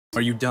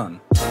Are you done?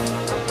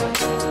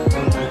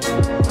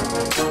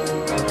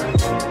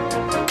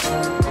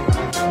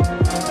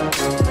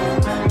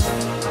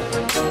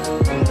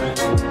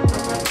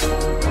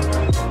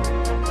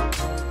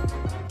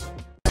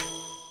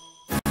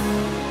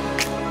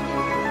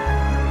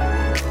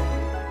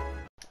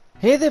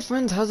 Hey there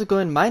friends, how's it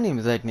going? My name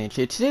is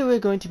Nature. Today we're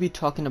going to be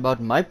talking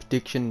about my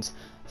predictions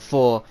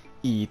for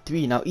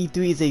E3. Now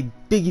E3 is a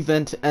big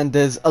event and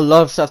there's a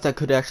lot of stuff that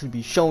could actually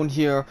be shown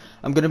here.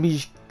 I'm going to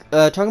be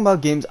talking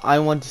about games I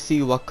want to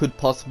see what could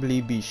possibly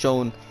be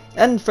shown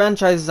and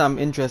franchises I'm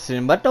interested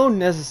in but don't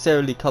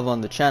necessarily cover on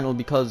the channel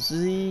because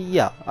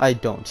yeah, I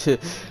don't.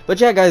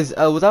 But yeah guys,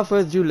 without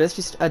further ado, let's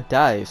just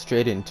dive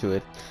straight into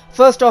it.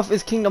 First off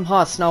is Kingdom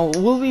Hearts. Now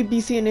will we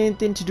be seeing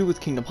anything to do with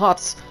Kingdom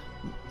Hearts?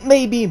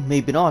 Maybe,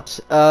 maybe not.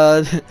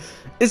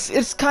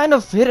 It's kind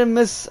of hit and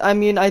miss. I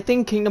mean, I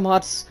think Kingdom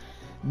Hearts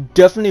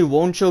definitely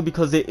won't show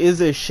because there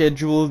is a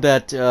schedule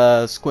that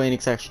Square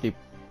Enix actually,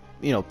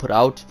 put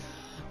out.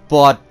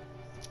 But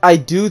I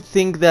do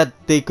think that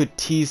they could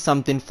tease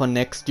something for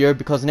next year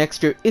because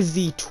next year is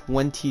the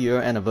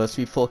 20-year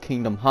anniversary for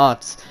Kingdom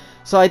Hearts.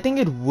 So I think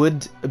it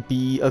would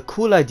be a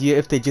cool idea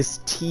if they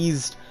just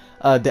teased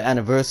the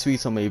anniversary,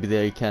 so maybe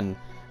they can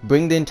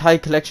bring the entire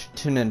collection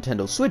to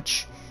Nintendo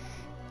Switch.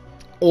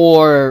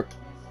 Or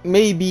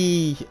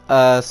maybe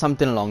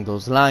something along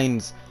those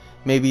lines.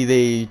 Maybe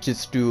they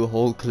just do a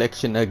whole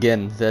collection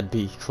again. That'd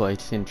be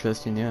quite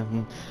interesting, yeah.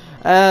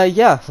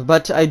 Yeah,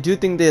 but I do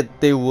think that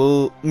they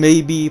will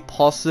maybe,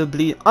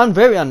 possibly,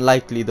 very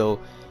unlikely though,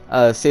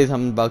 say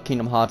something about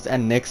Kingdom Hearts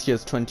and next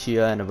year's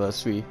 20-year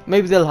anniversary.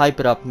 Maybe they'll hype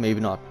it up, maybe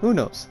not. Who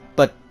knows?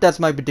 But that's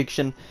my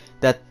prediction,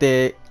 that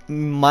there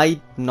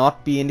might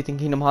not be anything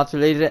Kingdom Hearts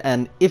related,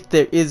 and if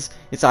there is,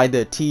 it's either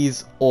a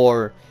tease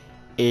or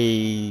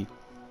a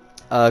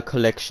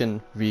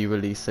collection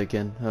re-release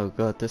again. Oh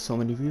god, there's so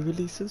many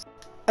re-releases.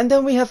 And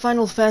then we have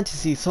Final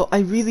Fantasy. So I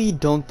really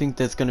don't think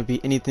there's gonna be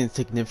anything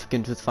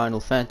significant with Final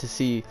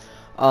Fantasy.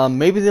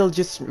 Maybe they'll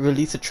just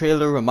release a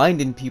trailer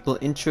reminding people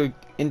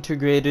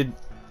integrated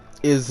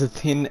is a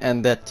thing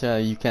and that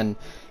you can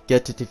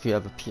get it if you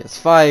have a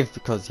PS5,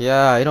 because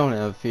yeah, I don't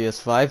have a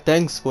PS5,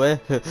 thanks Square.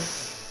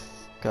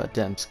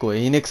 Goddamn Square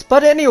Enix.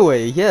 But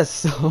anyway, yes,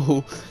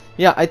 so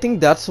yeah, I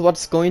think that's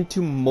what's going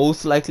to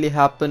most likely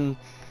happen.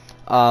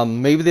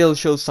 Maybe they'll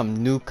show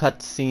some new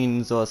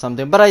cutscenes or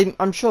something, but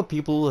I'm sure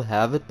people will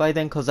have it by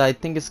then, because I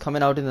think it's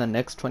coming out in the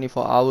next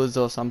 24 hours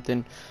or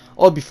something,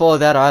 or before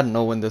that. I don't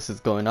know when this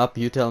is going up,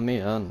 you tell me,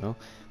 I don't know.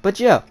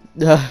 But yeah,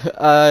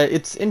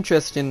 it's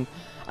interesting.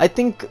 I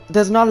think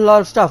there's not a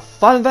lot of stuff.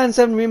 Final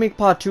Fantasy VII Remake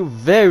Part 2,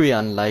 very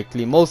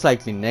unlikely, most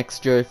likely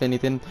next year if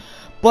anything.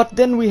 But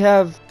then we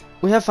have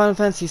Final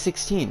Fantasy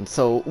 16,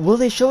 so will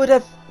they show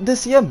it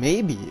this year?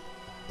 Maybe,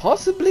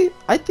 possibly,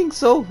 I think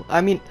so.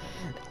 I mean,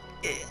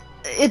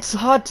 it's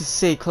hard to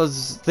say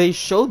because they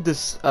showed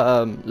this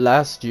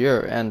last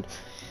year, and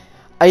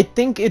I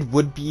think it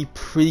would be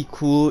pretty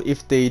cool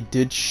if they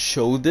did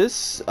show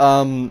this.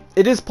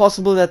 It is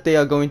possible that they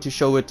are going to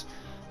show it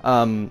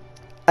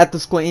at the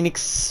Square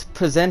Enix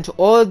present,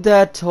 or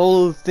that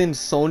whole thing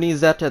Sony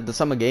is at the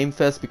Summer Game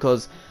Fest,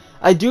 because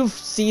I do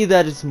see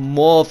that it's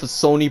more of a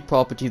Sony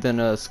property than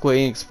a Square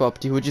Enix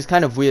property, which is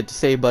kind of weird to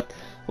say, but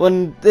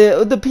when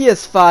the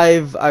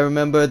PS5, I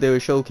remember they were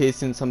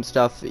showcasing some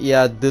stuff.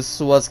 Yeah,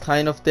 this was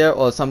kind of there,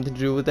 or something to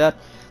do with that.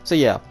 So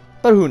yeah,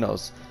 but who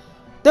knows.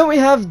 Then we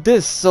have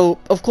this. So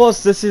of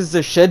course this is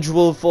the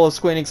schedule for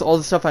Square Enix. All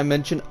the stuff I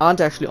mentioned aren't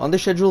actually on the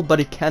schedule,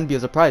 but it can be a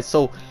surprise.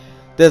 So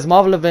there's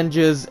Marvel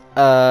Avengers,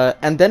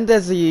 and then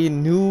there's the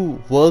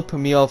new world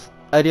premiere of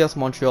Eidos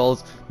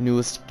Montreal's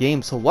newest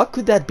game. So what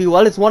could that be?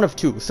 Well, it's one of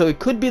two. So it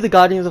could be the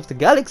Guardians of the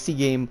Galaxy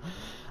game,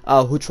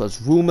 which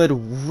was rumored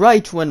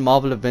right when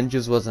Marvel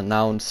Avengers was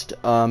announced,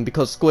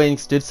 because Square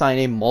Enix did sign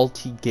a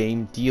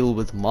multi-game deal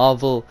with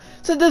Marvel.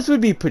 So this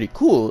would be pretty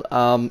cool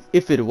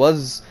if it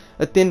was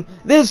a thing.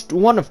 There's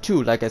one of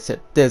two, like I said.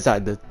 There's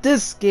either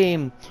this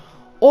game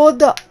or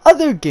the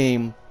other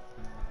game,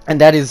 and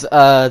that is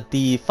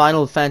the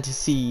Final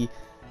Fantasy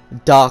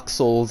Dark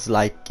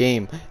Souls-like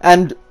game.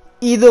 And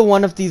either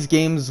one of these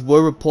games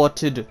were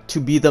reported to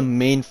be the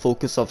main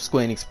focus of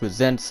Square Enix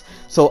Presents.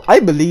 So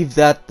I believe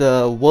that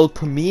the world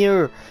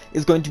premiere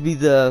is going to be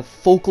the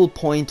focal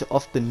point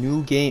of the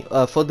new game,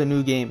 for the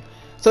new game.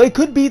 So it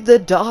could be the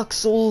Dark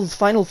Souls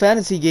Final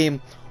Fantasy game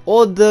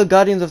or the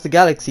Guardians of the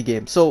Galaxy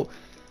game. So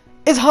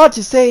it's hard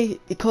to say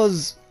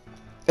because,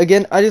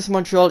 again, Eidos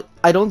Montreal,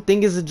 I don't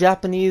think is a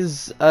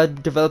Japanese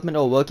development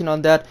or working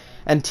on that,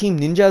 and Team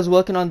Ninja is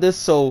working on this.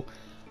 So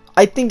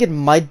I think it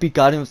might be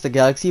Guardians of the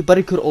Galaxy, but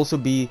it could also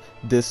be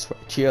this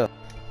right here.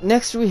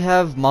 Next we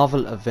have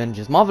Marvel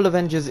Avengers. Marvel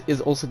Avengers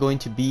is also going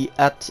to be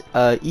at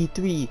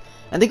E3,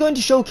 and they're going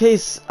to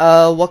showcase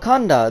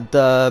Wakanda,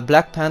 the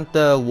Black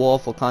Panther War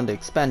of Wakanda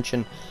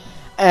expansion.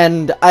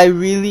 And I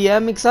really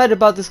am excited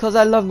about this because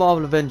I love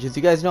Marvel Avengers.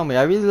 You guys know me,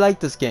 I really like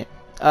this game.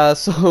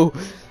 So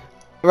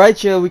right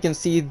here we can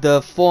see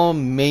the 4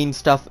 main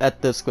stuff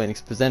at the Square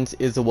Enix Presents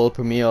is the world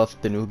premiere of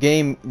the new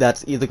game.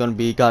 That's either going to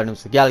be Guardians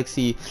of the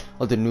Galaxy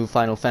or the new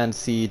Final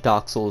Fantasy,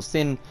 Dark Souls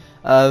Sin,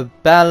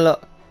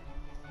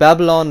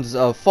 Babylon's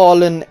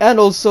Fallen, and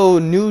also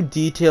new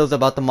details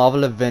about the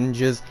Marvel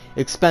Avengers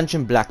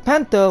expansion Black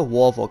Panther,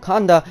 War of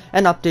Wakanda,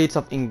 and updates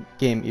of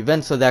in-game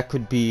events. So that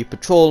could be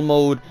Patrol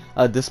Mode.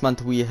 This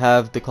month we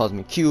have the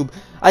Cosmic Cube.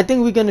 I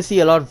think we're going to see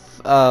a lot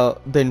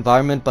of the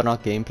environment but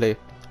not gameplay,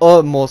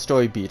 or more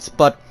story beats.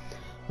 But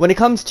when it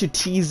comes to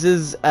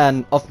teasers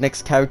and of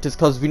next characters,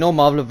 because we know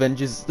Marvel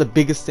Avengers, the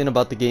biggest thing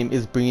about the game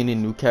is bringing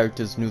in new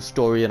characters, new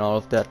story and all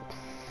of that.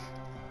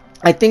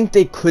 I think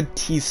they could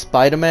tease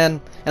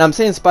Spider-Man, and I'm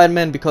saying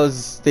Spider-Man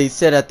because they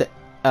said at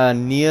the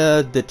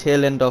near the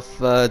tail end of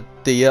the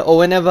year, or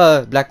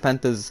whenever Black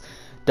Panther's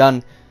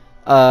done,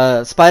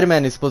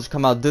 Spider-Man is supposed to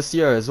come out this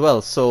year as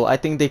well. So I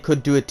think they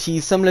could do a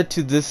tease similar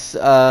to this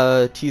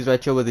tease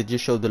right here, where they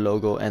just showed the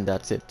logo and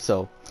that's it.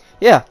 So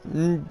yeah,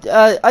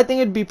 I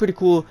think it'd be pretty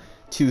cool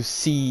to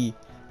see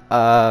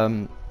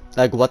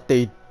like what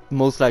they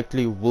most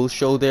likely will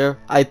show there.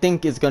 I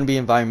think it's gonna be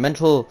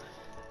environmental,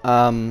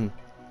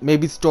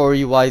 maybe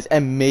story wise,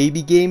 and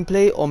maybe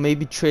gameplay, or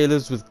maybe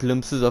trailers with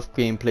glimpses of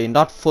gameplay,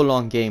 not full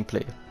on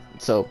gameplay.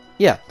 So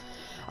yeah,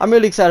 I'm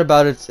really excited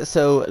about it.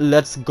 So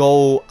let's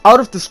go out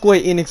of the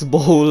Square Enix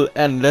bowl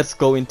and let's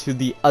go into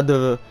the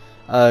other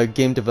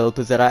game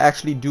developers that I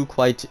actually do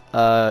quite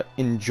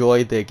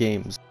enjoy their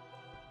games.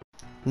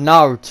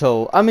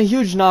 Naruto. I'm a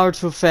huge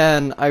Naruto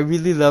fan. I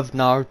really love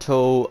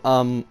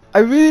Naruto. I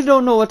really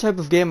don't know what type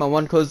of game I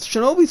want, because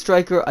Shinobi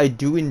Striker, I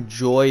do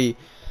enjoy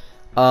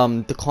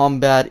the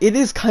combat. It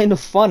is kind of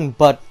fun,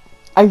 but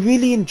I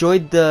really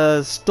enjoyed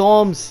the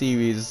Storm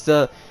series,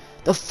 the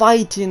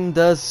fighting,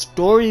 the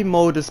story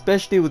mode,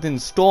 especially within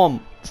Storm.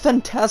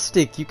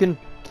 Fantastic.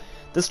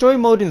 The story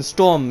mode in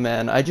Storm,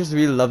 man, I just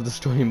really love the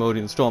story mode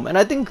in Storm. And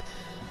I think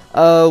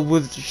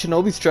with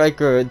Shinobi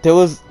Striker,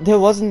 there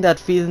wasn't that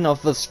feeling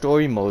of a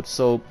story mode.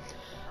 So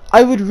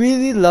I would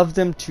really love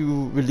them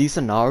to release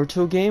a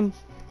Naruto game,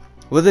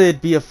 whether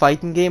it be a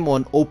fighting game or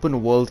an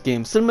open world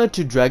game, similar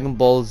to Dragon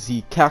Ball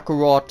Z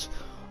Kakarot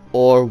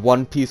or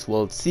One Piece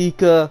World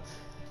Seeker.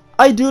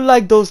 I do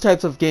like those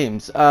types of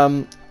games.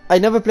 I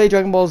never played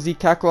Dragon Ball Z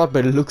Kakarot,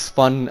 but it looks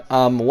fun.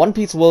 One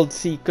Piece World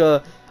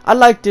Seeker, I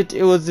liked it.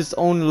 It was its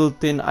own little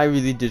thing. I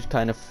really did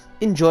kind of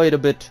enjoy it a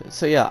bit.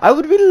 So yeah, I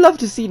would really love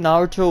to see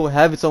Naruto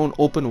have its own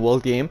open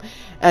world game.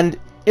 And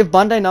if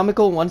Bandai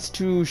Namco wants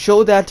to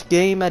show that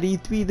game at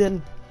E3,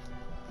 then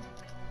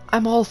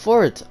I'm all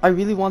for it. I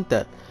really want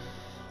that.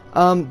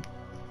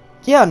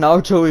 Yeah,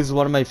 Naruto is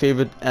one of my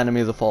favorite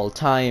animes of all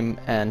time,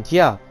 and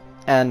yeah,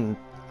 and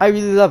I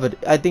really love it.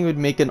 I think it would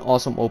make an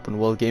awesome open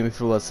world game if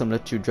it was similar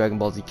to Dragon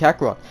Ball Z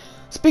Kakarot.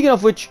 Speaking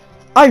of which,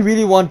 I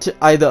really want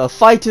either a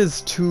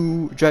Fighters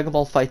 2, Dragon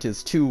Ball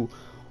Fighters 2,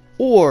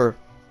 or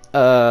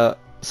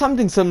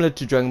something similar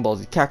to Dragon Ball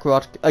Z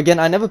Kakarot. Again,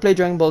 I never played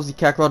Dragon Ball Z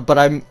Kakarot, but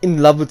I'm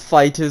in love with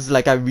Fighters.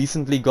 Like, I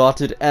recently got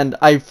it, and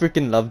I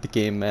freaking love the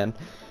game, man.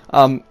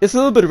 It's a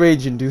little bit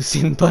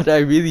rage-inducing, but I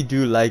really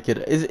do like it.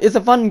 It's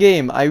a fun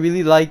game. I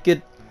really like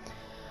it.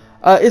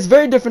 It's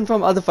very different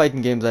from other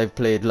fighting games I've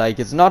played. Like,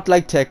 it's not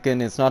like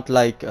Tekken, it's not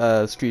like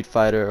Street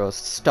Fighter or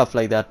stuff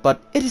like that. But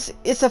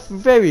it's a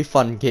very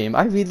fun game.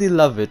 I really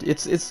love it.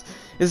 It's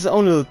its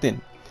own little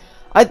thing.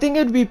 I think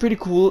it'd be pretty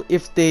cool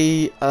if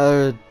they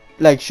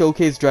like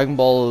showcase Dragon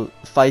Ball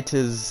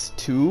Fighters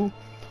 2,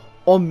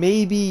 or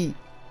maybe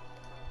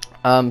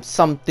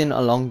something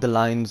along the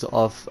lines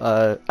of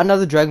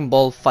another Dragon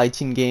Ball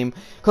fighting game,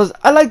 because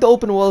I like the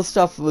open world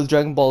stuff with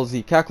Dragon Ball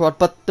Z Kakarot,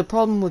 but the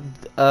problem with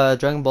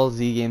Dragon Ball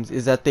Z games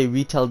is that they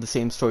retell the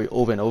same story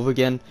over and over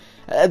again.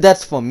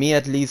 That's for me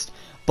at least,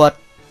 but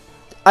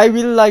I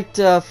really liked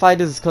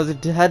Fighters because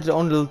it had its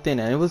own little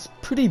thing, and it was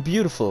pretty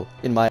beautiful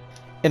in my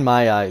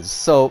eyes.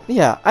 So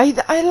yeah,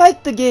 I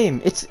like the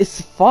game.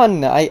 It's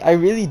fun. I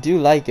really do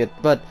like it,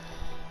 but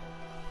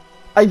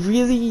I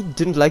really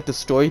didn't like the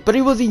story, but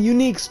it was a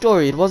unique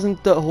story. It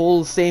wasn't the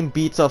whole same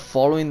beats of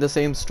following the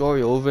same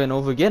story over and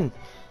over again.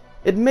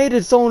 It made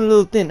its own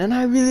little thing, and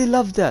I really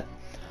loved that.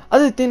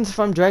 Other things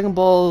from the Dragon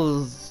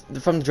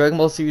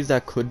Ball series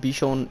that could be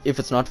shown, if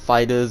it's not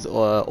Fighters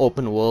or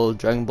open world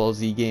Dragon Ball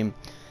Z game,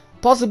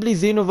 possibly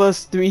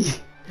Xenoverse 3,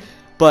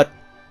 but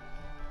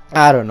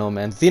I don't know,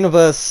 man.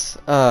 Xenoverse,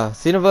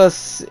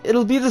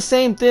 it'll be the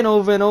same thing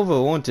over and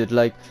over, won't it?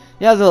 Like,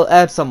 yeah, they'll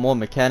add some more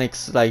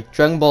mechanics. Like,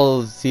 Dragon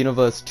Ball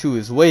Xenoverse 2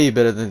 is way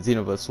better than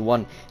Xenoverse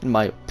 1, in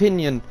my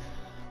opinion.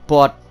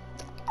 But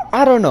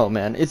I don't know,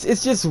 man.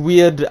 It's just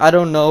weird. I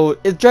don't know.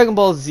 Dragon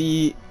Ball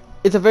Z,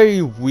 it's a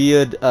very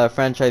weird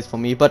franchise for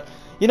me. But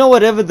you know,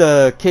 whatever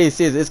the case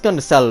is, it's gonna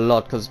sell a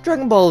lot, because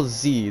Dragon Ball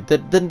Z,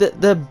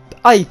 the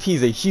IP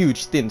is a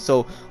huge thing.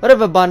 So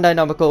whatever Bandai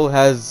Namco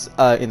has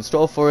in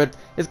store for it,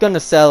 it's gonna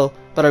sell.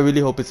 But I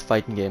really hope it's a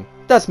fighting game.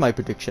 That's my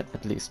prediction,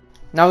 at least.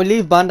 Now we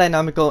leave Bandai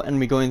Namco and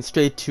we're going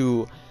straight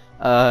to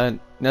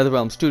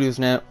NetherRealm Studios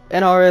now.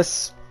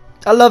 NRS,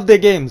 I love their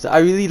games. I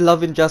really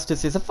love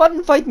Injustice. It's a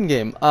fun fighting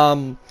game.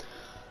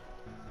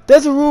 The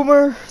There's a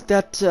rumor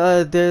that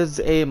there's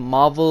a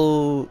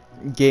Marvel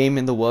game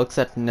in the works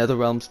at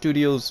NetherRealm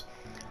Studios,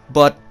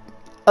 but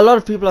a lot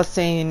of people are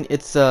saying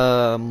it's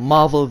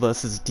Marvel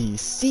versus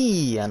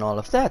DC and all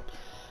of that.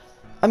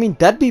 I mean,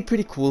 that'd be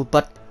pretty cool,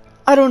 but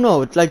I don't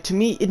know. It's like, to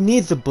me, it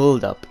needs a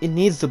build up. It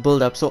needs the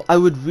build up. So I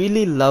would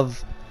really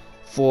love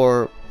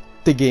for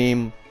the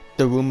game,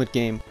 the rumored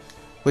game,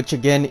 which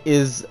again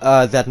is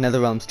that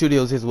NetherRealm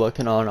Studios is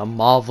working on a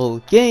Marvel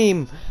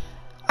game.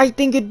 I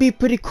think it'd be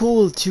pretty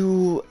cool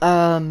to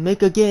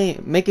make a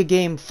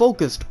game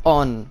focused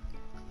on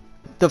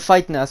the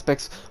fighting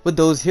aspects with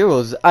those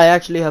heroes. I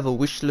actually have a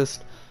wish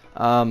list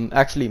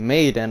actually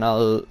made, and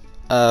I'll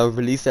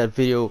release that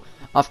video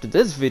after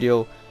this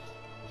video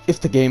if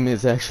the game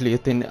is actually a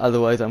thing.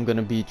 Otherwise I'm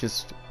gonna be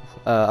just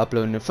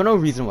uploading it for no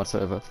reason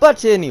whatsoever.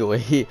 But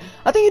anyway,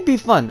 I think it'd be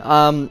fun.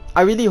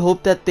 I really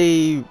hope that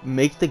they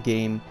make the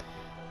game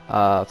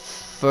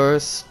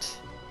first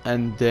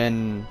and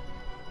then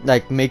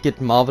like make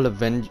it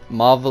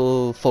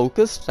Marvel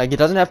focused. Like, it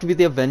doesn't have to be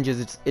the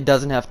Avengers, it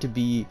doesn't have to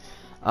be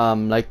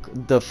like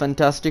the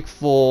Fantastic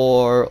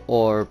Four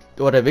or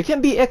whatever. It can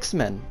be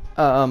X-Men,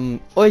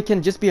 or it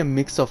can just be a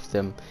mix of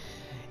them.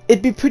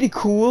 It'd be pretty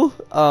cool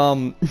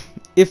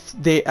if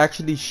they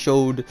actually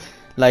showed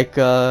like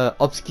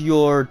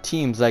obscure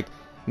teams, like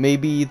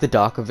maybe the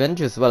Dark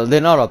Avengers. Well,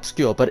 they're not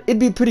obscure, but it'd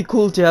be pretty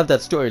cool to have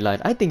that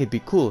storyline. I think it'd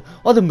be cool.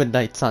 Or the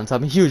Midnight Suns.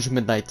 I'm a huge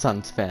Midnight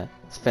Suns fan.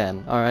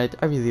 Alright,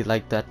 I really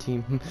like that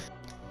team.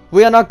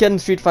 We are not getting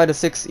Street Fighter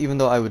 6, even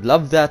though I would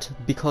love that,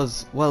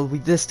 because, well,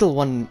 there's still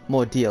one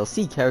more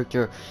DLC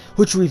character,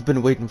 which we've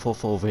been waiting for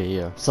over a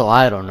year. So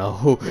I don't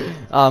know.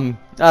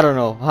 I don't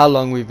know how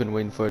long we've been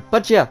waiting for it.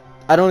 But yeah,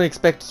 I don't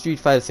expect Street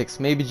Fighter 6,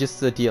 maybe just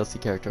the DLC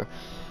character.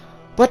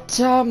 But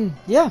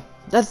yeah,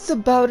 that's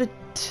about it.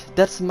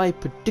 That's my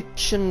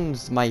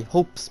predictions, my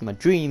hopes, my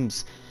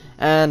dreams,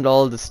 and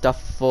all the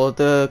stuff for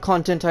the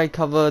content I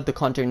cover, the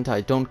content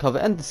I don't cover,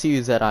 and the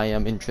series that I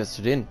am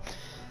interested in.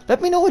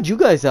 Let me know what you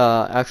guys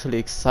are actually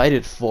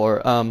excited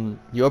for,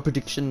 your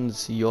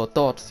predictions, your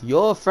thoughts,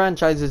 your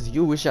franchises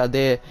you wish are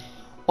there,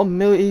 or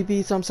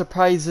maybe some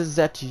surprises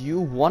that you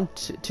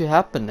want to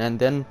happen, and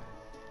then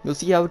we'll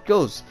see how it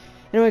goes.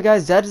 Anyway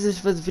guys, that is it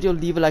for this video.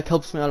 Leave a like,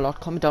 helps me a lot.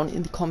 Comment down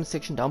in the comment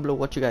section down below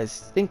what you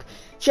guys think.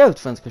 Share with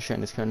friends, because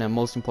sharing is current, and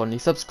most importantly,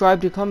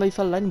 subscribe to comment if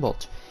you lightning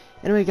bolt.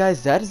 Anyway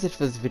guys, that is it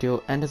for this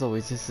video, and as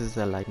always, this is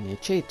the Lightning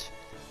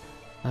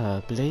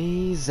H8.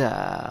 Blaze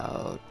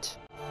out.